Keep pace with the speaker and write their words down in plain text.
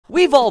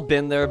We've all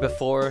been there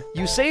before.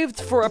 You saved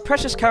for a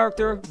precious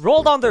character,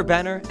 rolled on their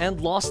banner, and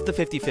lost the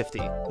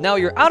 50-50. Now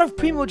you're out of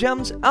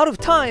Primogems, out of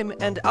time,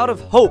 and out of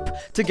hope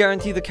to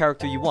guarantee the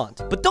character you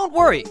want. But don't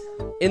worry!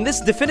 In this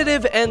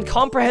definitive and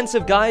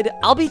comprehensive guide,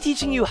 I'll be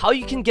teaching you how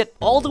you can get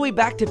all the way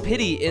back to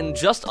pity in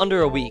just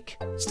under a week.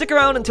 Stick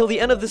around until the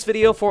end of this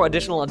video for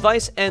additional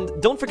advice, and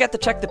don't forget to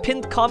check the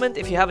pinned comment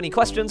if you have any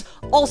questions.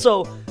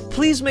 Also,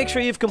 please make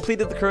sure you've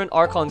completed the current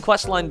Archon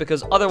questline,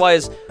 because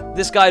otherwise,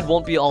 this guide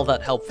won't be all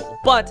that helpful.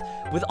 But,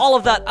 with all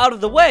of that out of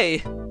the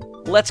way,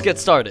 let's get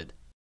started.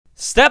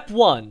 Step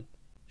 1.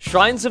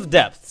 Shrines of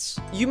Depths.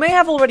 You may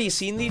have already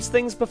seen these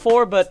things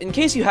before, but in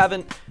case you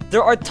haven't,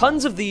 there are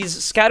tons of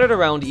these scattered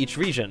around each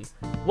region.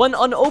 When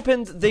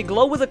unopened, they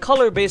glow with a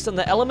color based on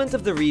the element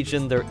of the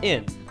region they're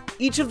in.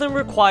 Each of them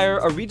require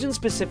a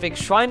region-specific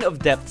Shrine of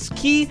Depths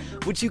key,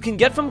 which you can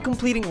get from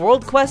completing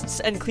world quests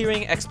and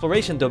clearing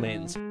exploration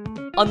domains.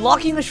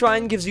 Unlocking the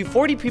shrine gives you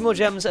 40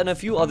 Primogems and a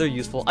few other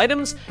useful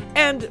items,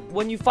 and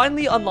when you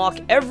finally unlock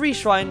every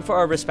shrine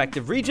for a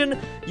respective region,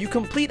 you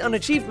complete an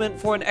achievement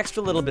for an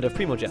extra little bit of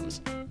Primogems.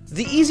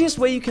 The easiest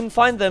way you can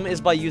find them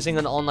is by using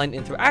an online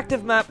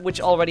interactive map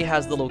which already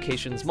has the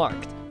locations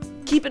marked.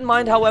 Keep in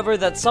mind, however,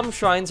 that some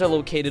shrines are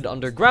located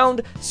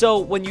underground, so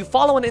when you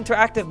follow an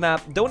interactive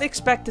map, don't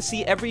expect to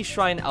see every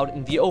shrine out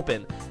in the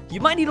open.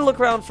 You might need to look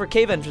around for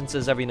cave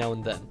entrances every now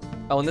and then.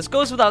 Oh, and this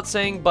goes without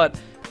saying, but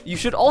you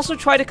should also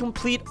try to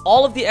complete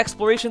all of the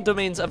exploration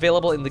domains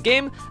available in the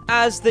game,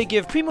 as they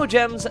give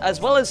Primogems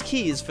as well as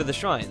keys for the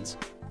shrines.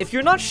 If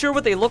you're not sure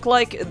what they look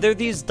like, they're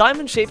these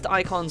diamond-shaped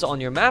icons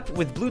on your map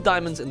with blue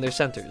diamonds in their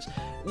centers.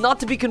 Not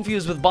to be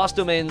confused with boss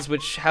domains,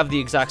 which have the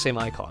exact same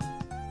icon.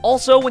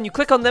 Also, when you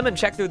click on them and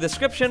check their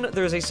description,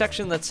 there's a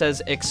section that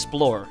says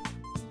Explore.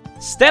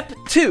 Step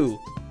 2.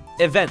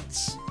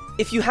 Events.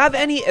 If you have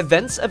any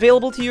events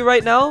available to you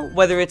right now,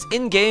 whether it's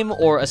in-game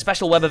or a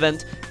special web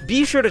event,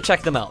 be sure to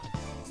check them out.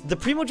 The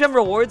Primogem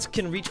rewards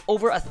can reach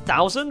over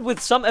 1,000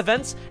 with some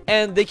events,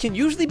 and they can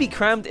usually be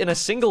crammed in a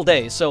single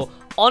day, so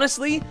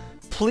honestly,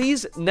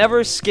 please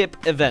never skip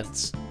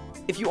events.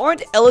 If you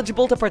aren't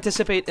eligible to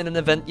participate in an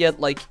event yet,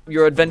 like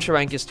your adventure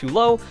rank is too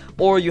low,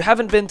 or you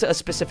haven't been to a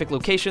specific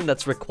location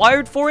that's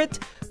required for it,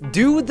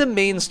 do the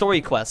main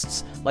story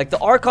quests, like the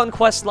Archon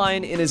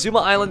questline,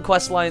 Inazuma Island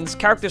questlines,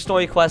 character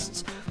story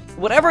quests.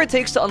 Whatever it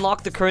takes to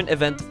unlock the current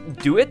event,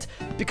 do it,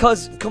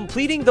 because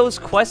completing those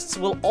quests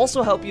will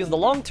also help you in the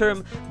long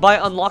term by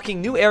unlocking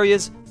new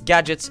areas,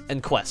 gadgets,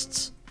 and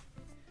quests.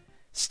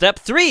 Step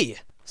 3.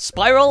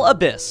 Spiral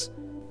Abyss.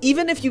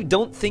 Even if you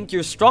don't think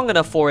you're strong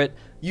enough for it,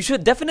 you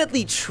should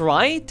definitely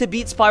try to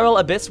beat Spiral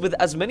Abyss with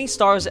as many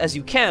stars as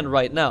you can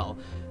right now.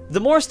 The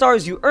more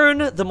stars you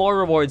earn, the more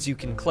rewards you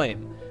can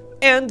claim.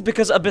 And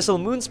because Abyssal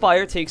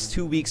Moonspire takes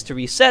 2 weeks to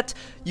reset,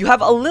 you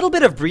have a little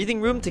bit of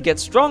breathing room to get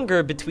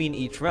stronger between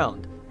each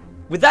round.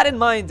 With that in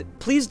mind,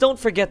 please don't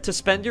forget to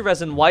spend your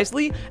resin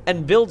wisely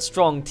and build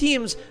strong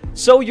teams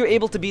so you're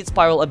able to beat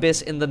Spiral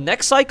Abyss in the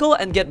next cycle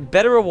and get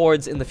better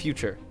rewards in the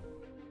future.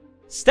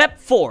 Step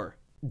 4.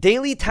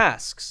 Daily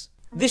Tasks.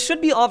 This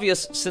should be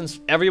obvious since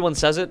everyone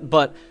says it,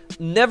 but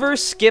never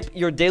skip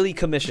your daily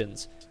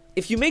commissions.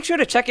 If you make sure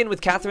to check in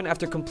with Catherine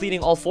after completing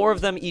all 4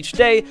 of them each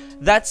day,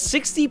 that's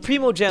 60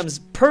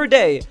 Primogems per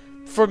day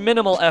for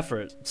minimal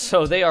effort,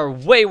 so they are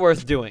way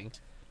worth doing.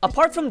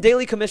 Apart from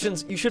daily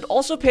commissions, you should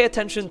also pay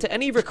attention to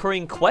any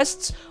recurring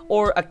quests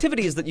or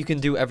activities that you can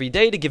do every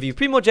day to give you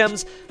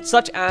Primogems,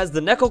 such as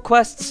the Neko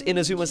quests,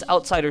 Inazuma's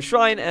Outsider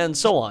Shrine, and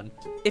so on.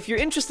 If you're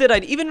interested,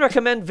 I'd even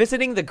recommend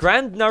visiting the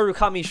Grand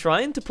Narukami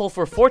Shrine to pull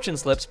for fortune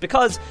slips,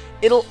 because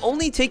it'll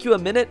only take you a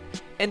minute,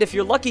 and if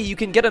you're lucky, you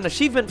can get an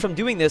achievement from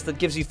doing this that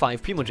gives you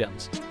 5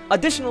 Primogems.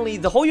 Additionally,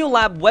 the Hoyo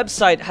Lab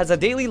website has a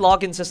daily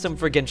login system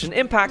for Genshin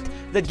Impact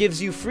that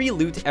gives you free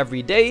loot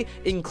every day,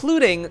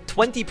 including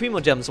 20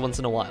 Primogems once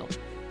in a while.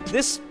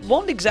 This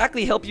won't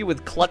exactly help you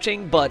with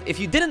clutching, but if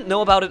you didn't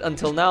know about it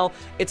until now,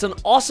 it's an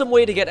awesome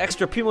way to get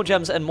extra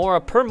Primogems and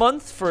Mora per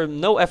month for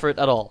no effort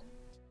at all.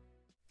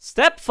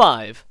 Step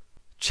 5.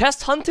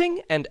 Chest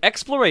Hunting and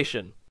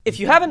Exploration. If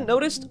you haven't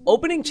noticed,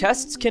 opening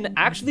chests can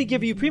actually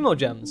give you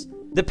Primogems.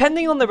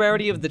 Depending on the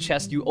rarity of the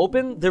chest you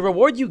open, the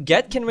reward you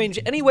get can range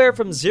anywhere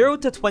from 0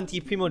 to 20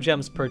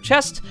 Primogems per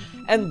chest,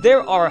 and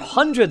there are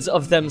hundreds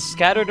of them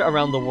scattered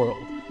around the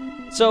world.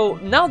 So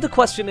now the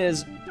question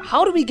is,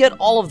 how do we get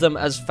all of them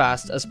as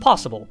fast as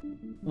possible?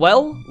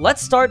 Well,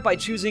 let's start by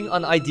choosing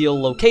an ideal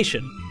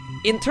location.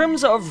 In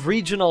terms of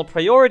regional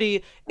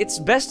priority, it's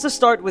best to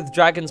start with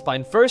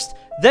Dragonspine first,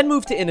 then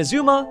move to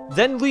Inazuma,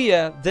 then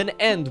Liyue, then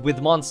end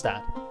with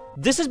Mondstadt.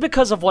 This is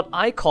because of what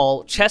I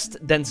call chest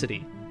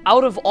density.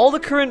 Out of all the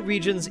current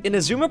regions,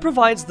 Inazuma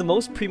provides the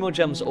most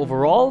Primogems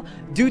overall,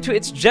 due to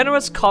its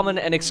generous, common,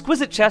 and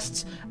exquisite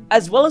chests,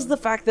 as well as the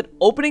fact that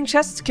opening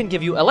chests can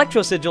give you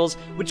Electro Sigils,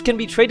 which can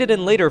be traded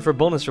in later for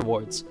bonus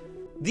rewards.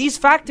 These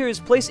factors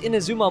place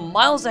Inazuma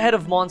miles ahead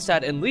of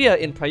Mondstadt and Liyue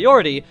in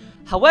priority.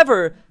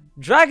 However,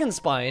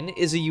 Dragonspine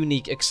is a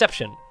unique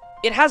exception.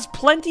 It has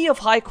plenty of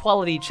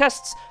high-quality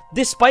chests,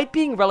 despite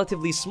being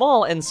relatively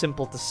small and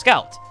simple to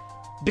scout.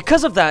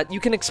 Because of that, you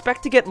can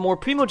expect to get more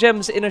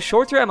Primogems in a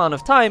shorter amount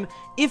of time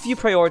if you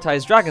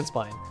prioritize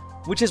Dragonspine.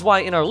 Which is why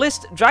in our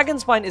list,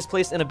 Dragonspine is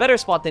placed in a better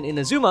spot than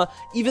Inazuma,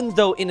 even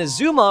though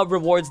Inazuma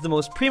rewards the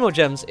most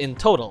Primogems in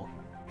total.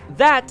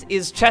 That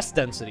is chest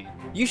density.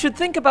 You should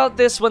think about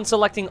this when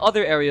selecting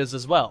other areas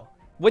as well.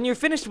 When you're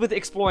finished with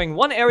exploring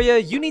one area,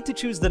 you need to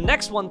choose the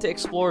next one to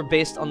explore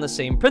based on the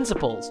same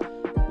principles.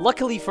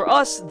 Luckily for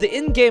us, the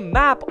in-game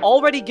map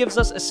already gives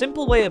us a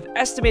simple way of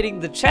estimating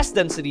the chest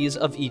densities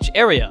of each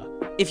area.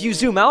 If you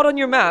zoom out on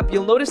your map,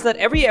 you'll notice that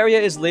every area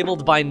is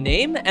labeled by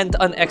name and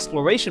an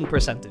exploration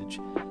percentage.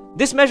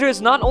 This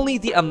measures not only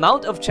the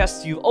amount of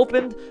chests you've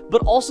opened,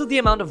 but also the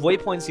amount of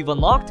waypoints you've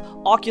unlocked,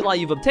 oculi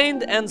you've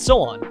obtained, and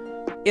so on.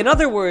 In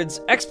other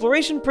words,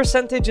 exploration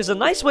percentage is a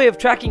nice way of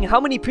tracking how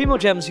many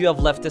Primogems you have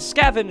left to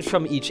scavenge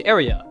from each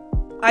area.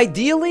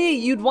 Ideally,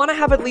 you'd want to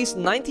have at least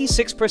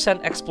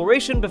 96%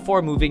 exploration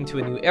before moving to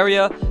a new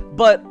area,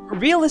 but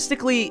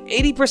realistically,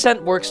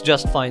 80% works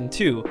just fine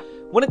too.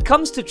 When it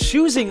comes to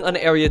choosing an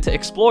area to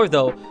explore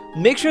though,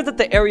 make sure that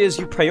the areas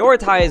you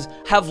prioritize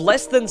have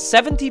less than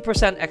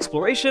 70%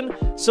 exploration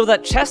so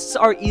that chests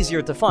are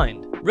easier to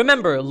find.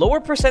 Remember, lower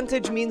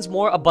percentage means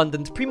more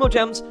abundant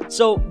Primogems,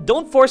 so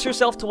don't force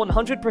yourself to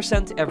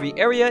 100% every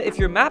area if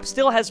your map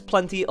still has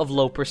plenty of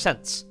low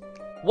percents.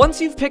 Once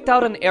you've picked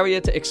out an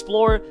area to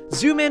explore,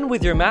 zoom in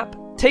with your map,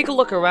 take a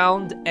look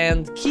around,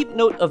 and keep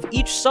note of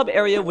each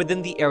sub-area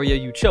within the area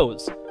you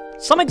chose.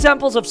 Some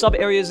examples of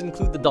sub-areas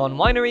include the Dawn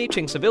Winery,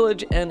 Chingsa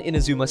Village, and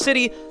Inazuma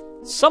City,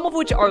 some of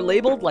which are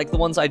labeled like the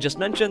ones I just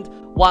mentioned,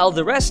 while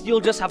the rest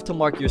you'll just have to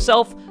mark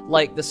yourself,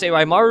 like the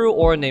Seirai Maru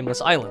or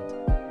Nameless Island.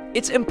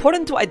 It's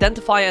important to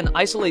identify and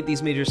isolate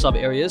these major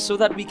sub-areas so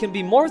that we can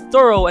be more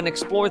thorough and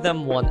explore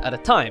them one at a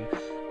time.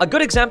 A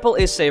good example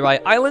is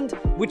Seirai Island,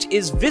 which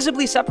is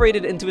visibly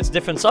separated into its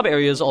different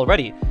sub-areas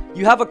already.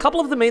 You have a couple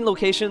of the main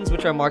locations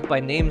which are marked by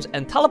names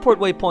and teleport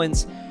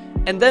waypoints,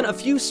 and then a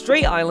few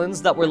stray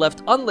islands that were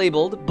left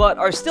unlabeled but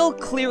are still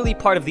clearly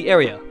part of the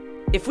area.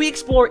 If we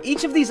explore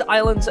each of these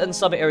islands and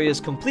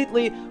sub-areas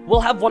completely, we'll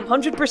have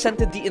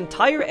 100%ed the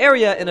entire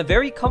area in a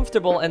very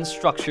comfortable and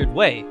structured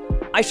way.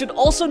 I should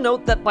also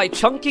note that by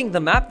chunking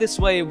the map this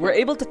way, we're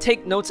able to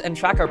take notes and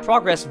track our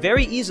progress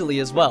very easily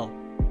as well.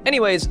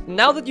 Anyways,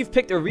 now that you've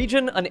picked a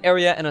region, an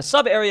area, and a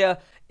sub-area,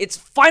 it's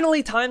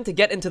finally time to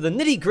get into the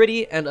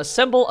nitty-gritty and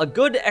assemble a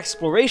good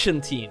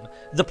exploration team,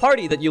 the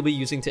party that you'll be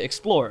using to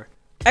explore.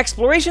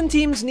 Exploration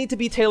teams need to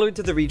be tailored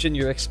to the region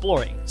you're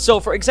exploring. So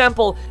for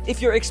example,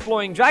 if you're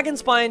exploring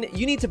Dragonspine,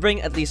 you need to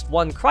bring at least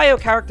one Cryo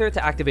character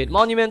to activate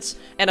monuments,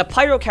 and a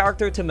Pyro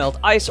character to melt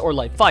ice or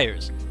light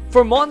fires.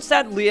 For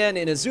Mondstadt, Lia, and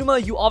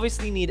Inazuma, you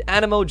obviously need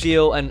Anemo,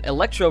 Geo, and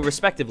Electro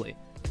respectively.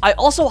 I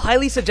also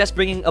highly suggest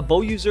bringing a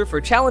bow user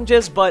for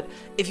challenges, but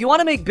if you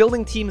want to make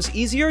building teams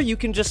easier, you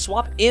can just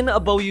swap in a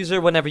bow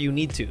user whenever you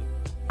need to.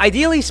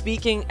 Ideally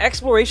speaking,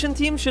 exploration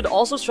teams should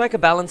also strike a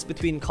balance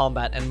between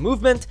combat and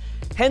movement,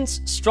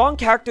 hence strong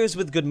characters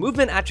with good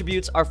movement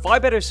attributes are far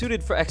better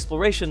suited for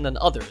exploration than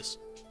others.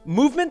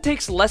 Movement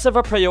takes less of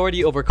a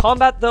priority over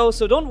combat though,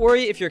 so don't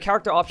worry if your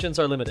character options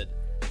are limited.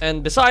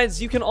 And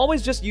besides, you can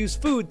always just use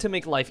food to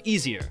make life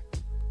easier.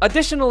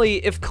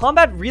 Additionally, if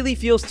combat really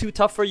feels too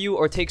tough for you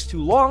or takes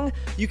too long,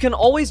 you can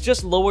always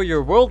just lower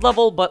your world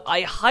level, but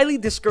I highly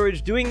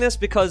discourage doing this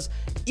because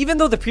even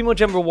though the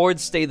Primogem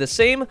rewards stay the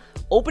same,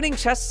 opening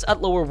chests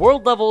at lower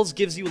world levels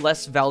gives you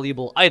less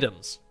valuable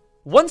items.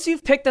 Once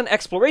you've picked an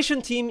exploration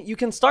team, you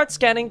can start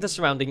scanning the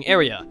surrounding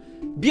area.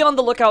 Be on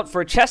the lookout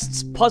for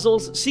chests,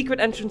 puzzles, secret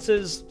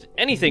entrances,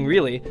 anything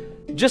really.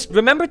 Just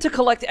remember to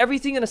collect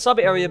everything in a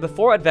sub-area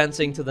before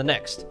advancing to the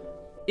next.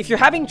 If you're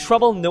having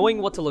trouble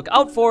knowing what to look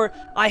out for,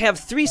 I have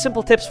 3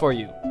 simple tips for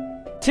you.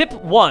 Tip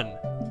 1.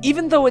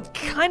 Even though it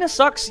kinda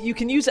sucks, you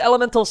can use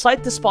Elemental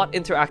Sight to spot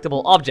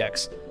interactable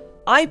objects.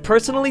 I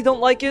personally don't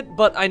like it,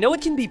 but I know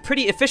it can be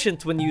pretty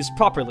efficient when used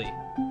properly.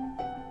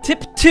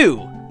 Tip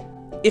 2.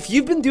 If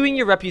you've been doing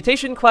your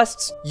reputation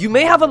quests, you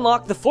may have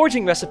unlocked the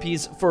forging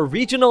recipes for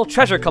regional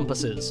treasure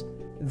compasses.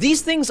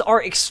 These things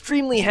are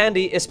extremely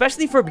handy,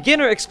 especially for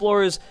beginner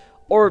explorers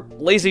or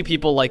lazy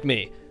people like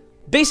me.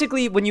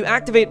 Basically, when you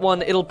activate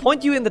one, it'll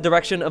point you in the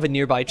direction of a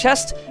nearby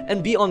chest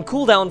and be on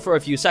cooldown for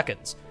a few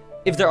seconds.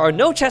 If there are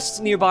no chests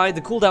nearby,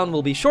 the cooldown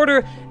will be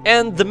shorter,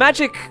 and the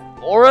magic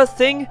aura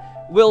thing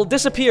will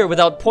disappear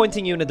without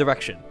pointing you in a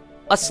direction.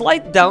 A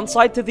slight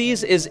downside to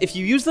these is if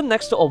you use them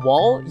next to a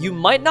wall, you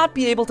might not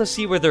be able to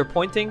see where they're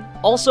pointing.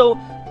 Also,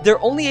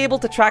 they're only able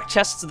to track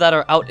chests that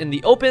are out in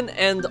the open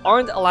and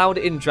aren't allowed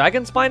in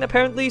Dragonspine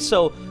apparently,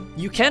 so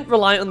you can't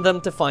rely on them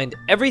to find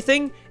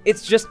everything.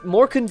 It's just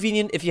more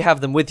convenient if you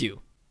have them with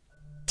you.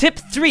 Tip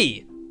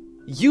 3.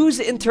 Use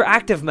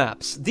interactive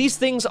maps. These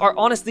things are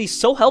honestly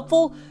so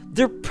helpful,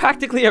 they're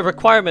practically a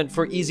requirement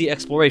for easy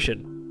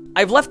exploration.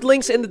 I've left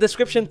links in the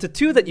description to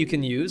 2 that you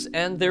can use,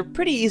 and they're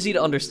pretty easy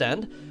to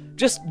understand.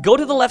 Just go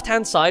to the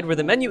left-hand side where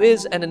the menu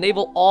is and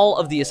enable all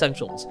of the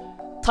essentials.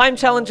 Time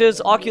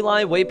challenges,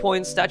 oculi,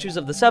 waypoints, statues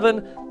of the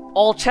 7,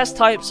 all chest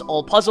types,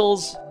 all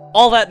puzzles,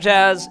 all that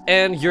jazz,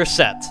 and you're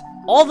set.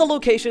 All the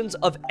locations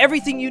of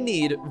everything you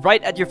need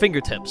right at your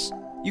fingertips.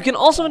 You can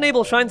also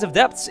enable Shrines of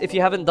Depths if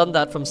you haven't done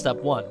that from step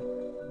 1.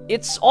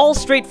 It's all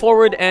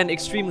straightforward and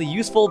extremely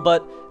useful,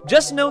 but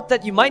just note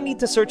that you might need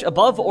to search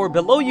above or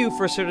below you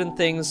for certain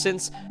things,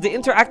 since the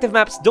interactive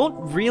maps don't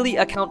really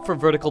account for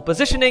vertical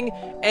positioning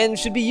and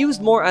should be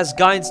used more as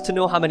guides to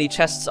know how many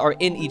chests are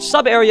in each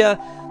sub-area,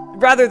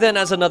 rather than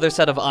as another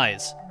set of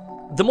eyes.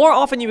 The more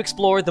often you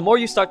explore, the more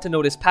you start to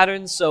notice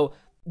patterns, so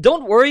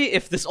don't worry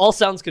if this all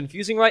sounds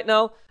confusing right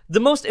now. The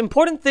most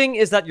important thing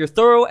is that you're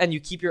thorough and you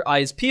keep your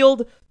eyes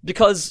peeled,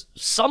 because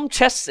some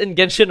chests in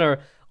Genshin are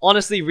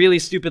honestly really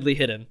stupidly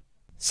hidden.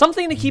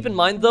 Something to keep in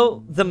mind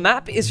though, the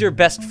map is your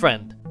best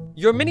friend.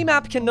 Your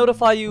minimap can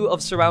notify you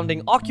of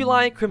surrounding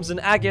oculi, crimson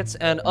agates,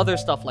 and other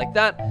stuff like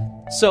that,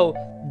 so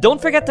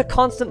don't forget to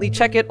constantly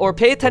check it or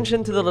pay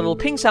attention to the little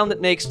ping sound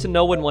it makes to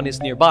know when one is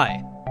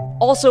nearby.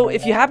 Also,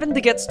 if you happen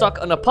to get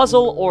stuck on a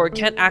puzzle or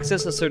can't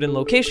access a certain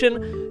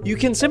location, you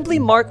can simply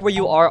mark where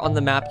you are on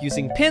the map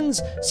using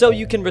pins so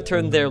you can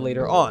return there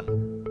later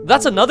on.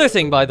 That's another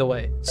thing, by the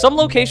way. Some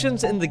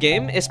locations in the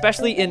game,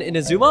 especially in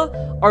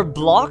Inazuma, are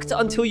blocked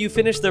until you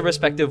finish their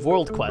respective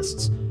world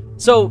quests.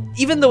 So,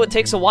 even though it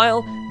takes a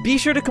while, be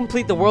sure to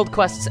complete the world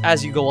quests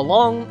as you go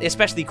along,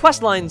 especially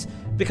quest lines,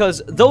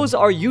 because those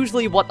are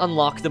usually what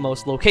unlock the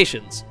most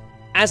locations.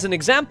 As an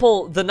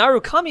example, the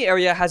Narukami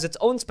area has its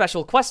own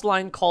special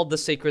questline called the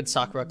Sacred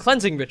Sakura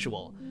Cleansing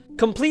Ritual.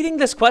 Completing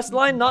this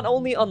questline not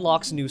only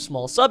unlocks new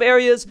small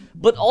sub-areas,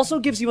 but also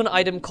gives you an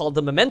item called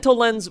the Memento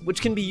Lens,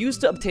 which can be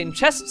used to obtain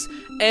chests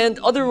and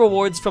other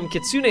rewards from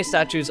Kitsune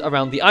statues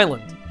around the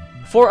island.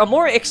 For a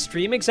more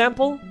extreme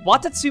example,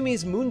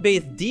 Watatsumi's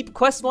Moonbathe Deep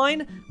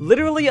questline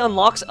literally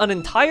unlocks an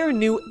entire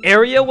new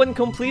area when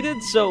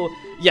completed, so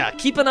yeah,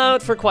 keep an eye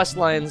out for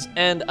questlines,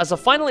 and as a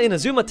final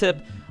Inazuma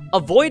tip,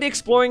 avoid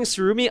exploring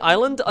Surumi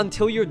Island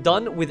until you're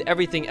done with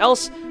everything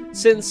else,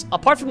 since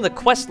apart from the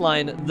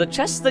questline, the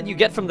chests that you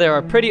get from there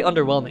are pretty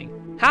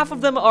underwhelming. Half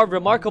of them are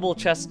remarkable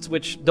chests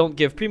which don't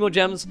give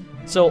Primogems,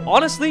 so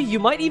honestly, you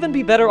might even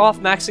be better off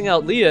maxing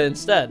out Leah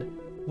instead.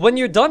 When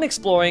you're done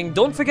exploring,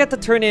 don't forget to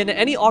turn in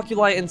any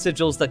oculi and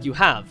sigils that you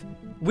have.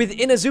 With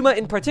Inazuma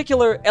in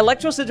particular,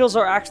 electro sigils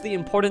are actually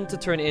important to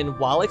turn in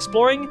while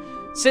exploring,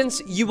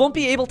 since you won't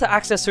be able to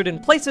access certain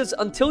places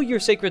until your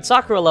Sacred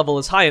Sakura level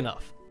is high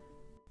enough.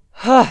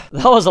 That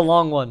was a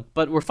long one,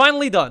 but we're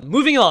finally done.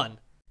 Moving on.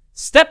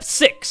 Step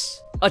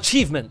 6.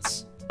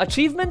 Achievements.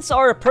 Achievements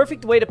are a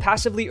perfect way to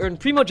passively earn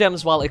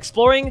Primogems while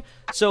exploring,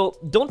 so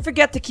don't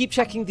forget to keep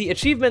checking the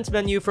achievements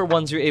menu for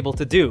ones you're able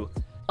to do.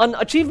 An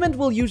achievement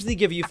will usually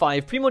give you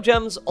 5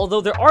 Primogems,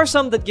 although there are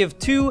some that give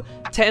 2,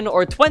 10,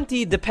 or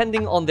 20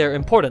 depending on their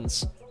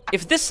importance.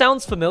 If this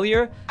sounds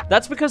familiar,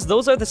 that's because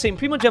those are the same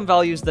Primogem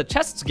values that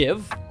chests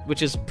give,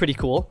 which is pretty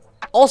cool.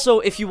 Also,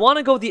 if you want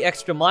to go the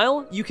extra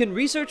mile, you can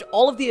research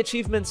all of the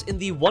achievements in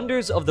the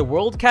Wonders of the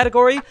World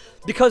category,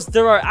 because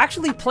there are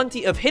actually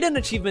plenty of hidden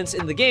achievements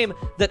in the game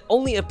that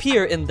only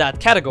appear in that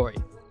category.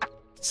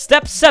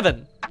 Step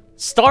 7.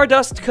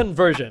 Stardust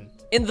Conversion.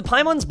 In the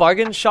Paimon's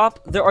Bargain Shop,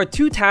 there are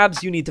 2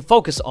 tabs you need to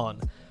focus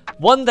on.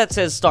 One that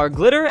says Star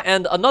Glitter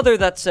and another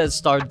that says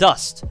Star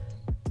Dust.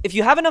 If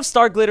you have enough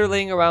Star Glitter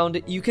laying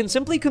around, you can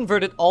simply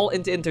convert it all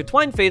into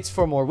Intertwined Fates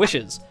for more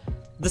wishes.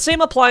 The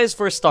same applies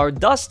for Star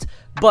Dust,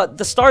 but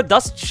the Star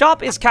Dust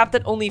shop is capped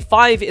at only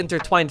 5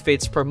 Intertwined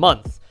Fates per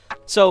month.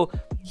 So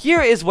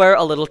here is where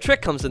a little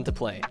trick comes into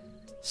play.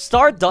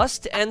 Star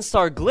Dust and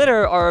Star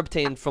Glitter are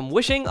obtained from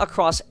wishing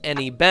across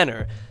any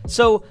banner.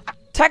 So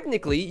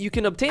technically, you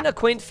can obtain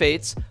Acquaint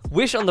Fates,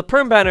 wish on the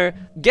Perm banner,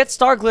 get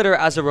Star Glitter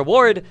as a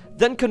reward,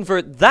 then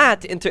convert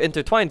that into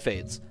Intertwined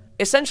Fates.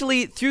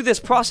 Essentially, through this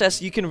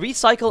process, you can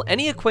recycle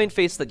any Acquaint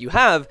Fates that you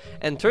have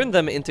and turn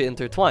them into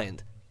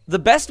Intertwined. The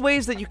best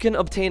ways that you can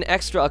obtain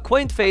extra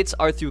Acquaint Fates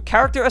are through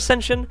Character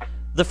Ascension,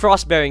 the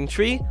Frostbearing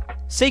Tree,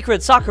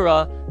 Sacred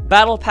Sakura,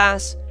 Battle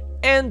Pass,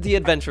 and the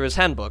Adventurer's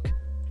Handbook.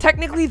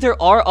 Technically, there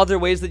are other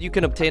ways that you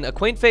can obtain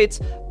Acquaint Fates,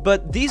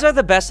 but these are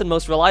the best and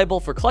most reliable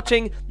for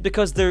clutching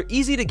because they're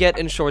easy to get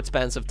in short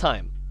spans of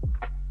time.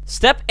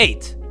 Step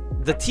 8.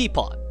 The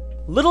Teapot.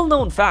 Little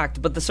known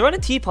fact, but the Serena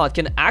Teapot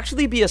can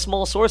actually be a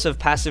small source of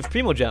passive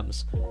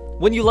Primogems.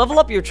 When you level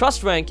up your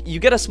Trust rank, you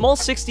get a small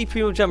 60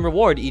 Primogem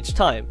reward each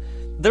time.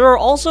 There are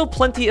also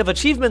plenty of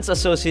achievements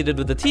associated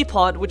with the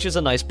Teapot, which is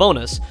a nice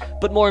bonus,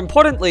 but more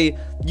importantly,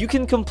 you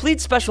can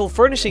complete special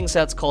furnishing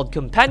sets called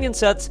companion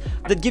sets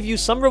that give you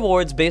some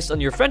rewards based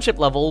on your friendship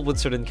level with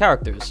certain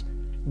characters.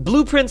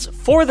 Blueprints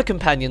for the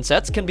companion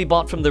sets can be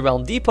bought from the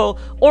Realm Depot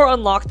or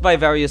unlocked by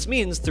various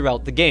means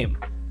throughout the game.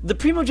 The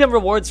Primogem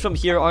rewards from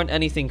here aren't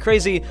anything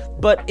crazy,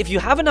 but if you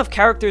have enough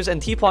characters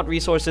and Teapot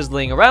resources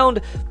laying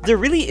around, there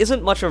really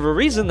isn't much of a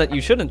reason that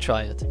you shouldn't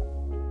try it.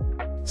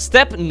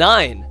 Step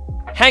 9.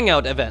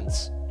 Hangout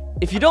events.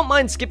 If you don't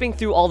mind skipping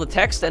through all the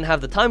text and have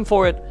the time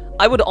for it,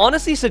 I would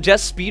honestly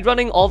suggest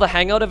speedrunning all the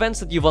hangout events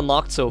that you've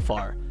unlocked so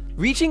far.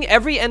 Reaching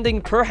every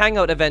ending per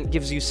hangout event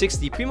gives you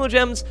 60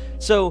 Primogems,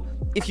 so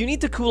if you need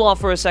to cool off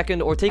for a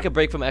second or take a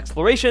break from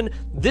exploration,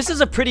 this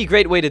is a pretty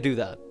great way to do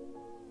that.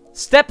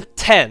 Step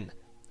 10.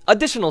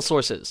 Additional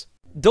sources.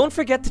 Don't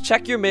forget to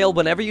check your mail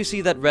whenever you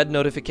see that red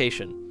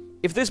notification.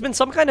 If there's been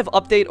some kind of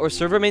update or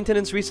server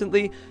maintenance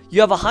recently,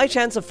 you have a high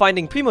chance of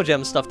finding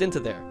Primogems stuffed into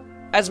there.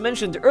 As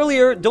mentioned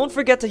earlier, don't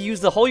forget to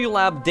use the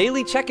HoYoLab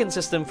daily check-in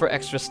system for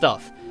extra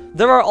stuff.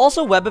 There are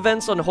also web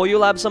events on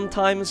HoYoLab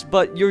sometimes,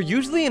 but you're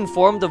usually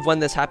informed of when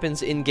this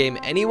happens in-game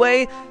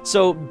anyway,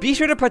 so be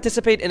sure to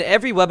participate in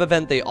every web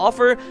event they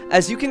offer,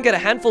 as you can get a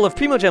handful of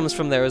Primogems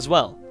from there as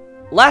well.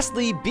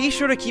 Lastly, be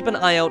sure to keep an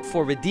eye out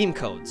for redeem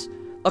codes.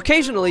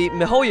 Occasionally,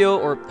 miHoYo,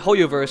 or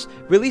HoYoverse,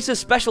 releases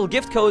special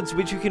gift codes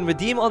which you can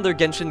redeem on their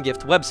Genshin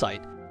gift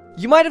website.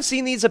 You might have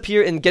seen these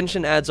appear in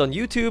Genshin ads on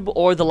YouTube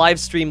or the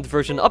live-streamed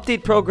version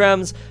update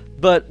programs,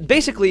 but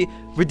basically,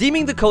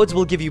 redeeming the codes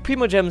will give you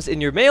Primogems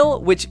in your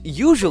mail, which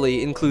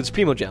usually includes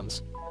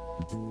Primogems.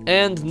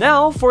 And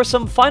now for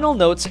some final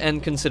notes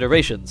and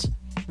considerations.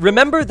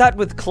 Remember that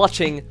with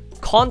clutching,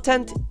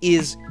 content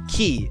is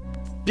key.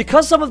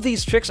 Because some of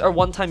these tricks are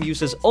one-time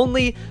uses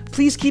only,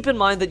 please keep in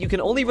mind that you can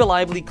only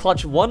reliably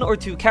clutch 1 or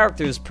 2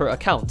 characters per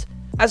account.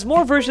 As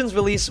more versions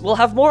release, we'll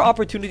have more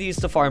opportunities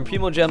to farm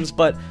Primogems,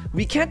 but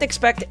we can't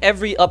expect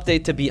every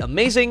update to be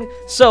amazing,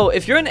 so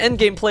if you're an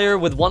endgame player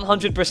with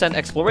 100%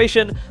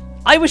 exploration,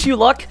 I wish you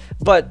luck,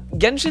 but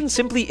Genshin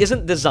simply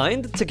isn't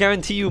designed to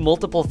guarantee you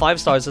multiple 5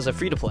 stars as a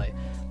free-to-play.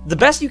 The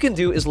best you can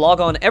do is log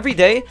on every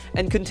day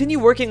and continue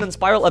working on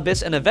Spiral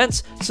Abyss and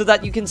events so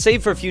that you can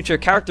save for future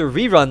character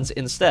reruns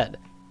instead.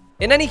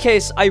 In any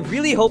case, I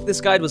really hope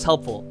this guide was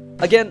helpful.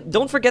 Again,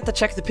 don't forget to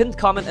check the pinned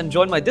comment and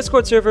join my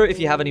Discord server if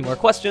you have any more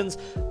questions,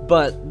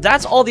 but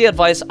that's all the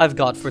advice I've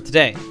got for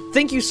today.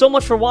 Thank you so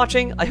much for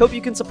watching, I hope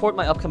you can support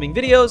my upcoming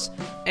videos,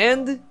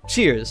 and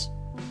cheers!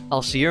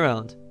 I'll see you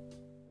around.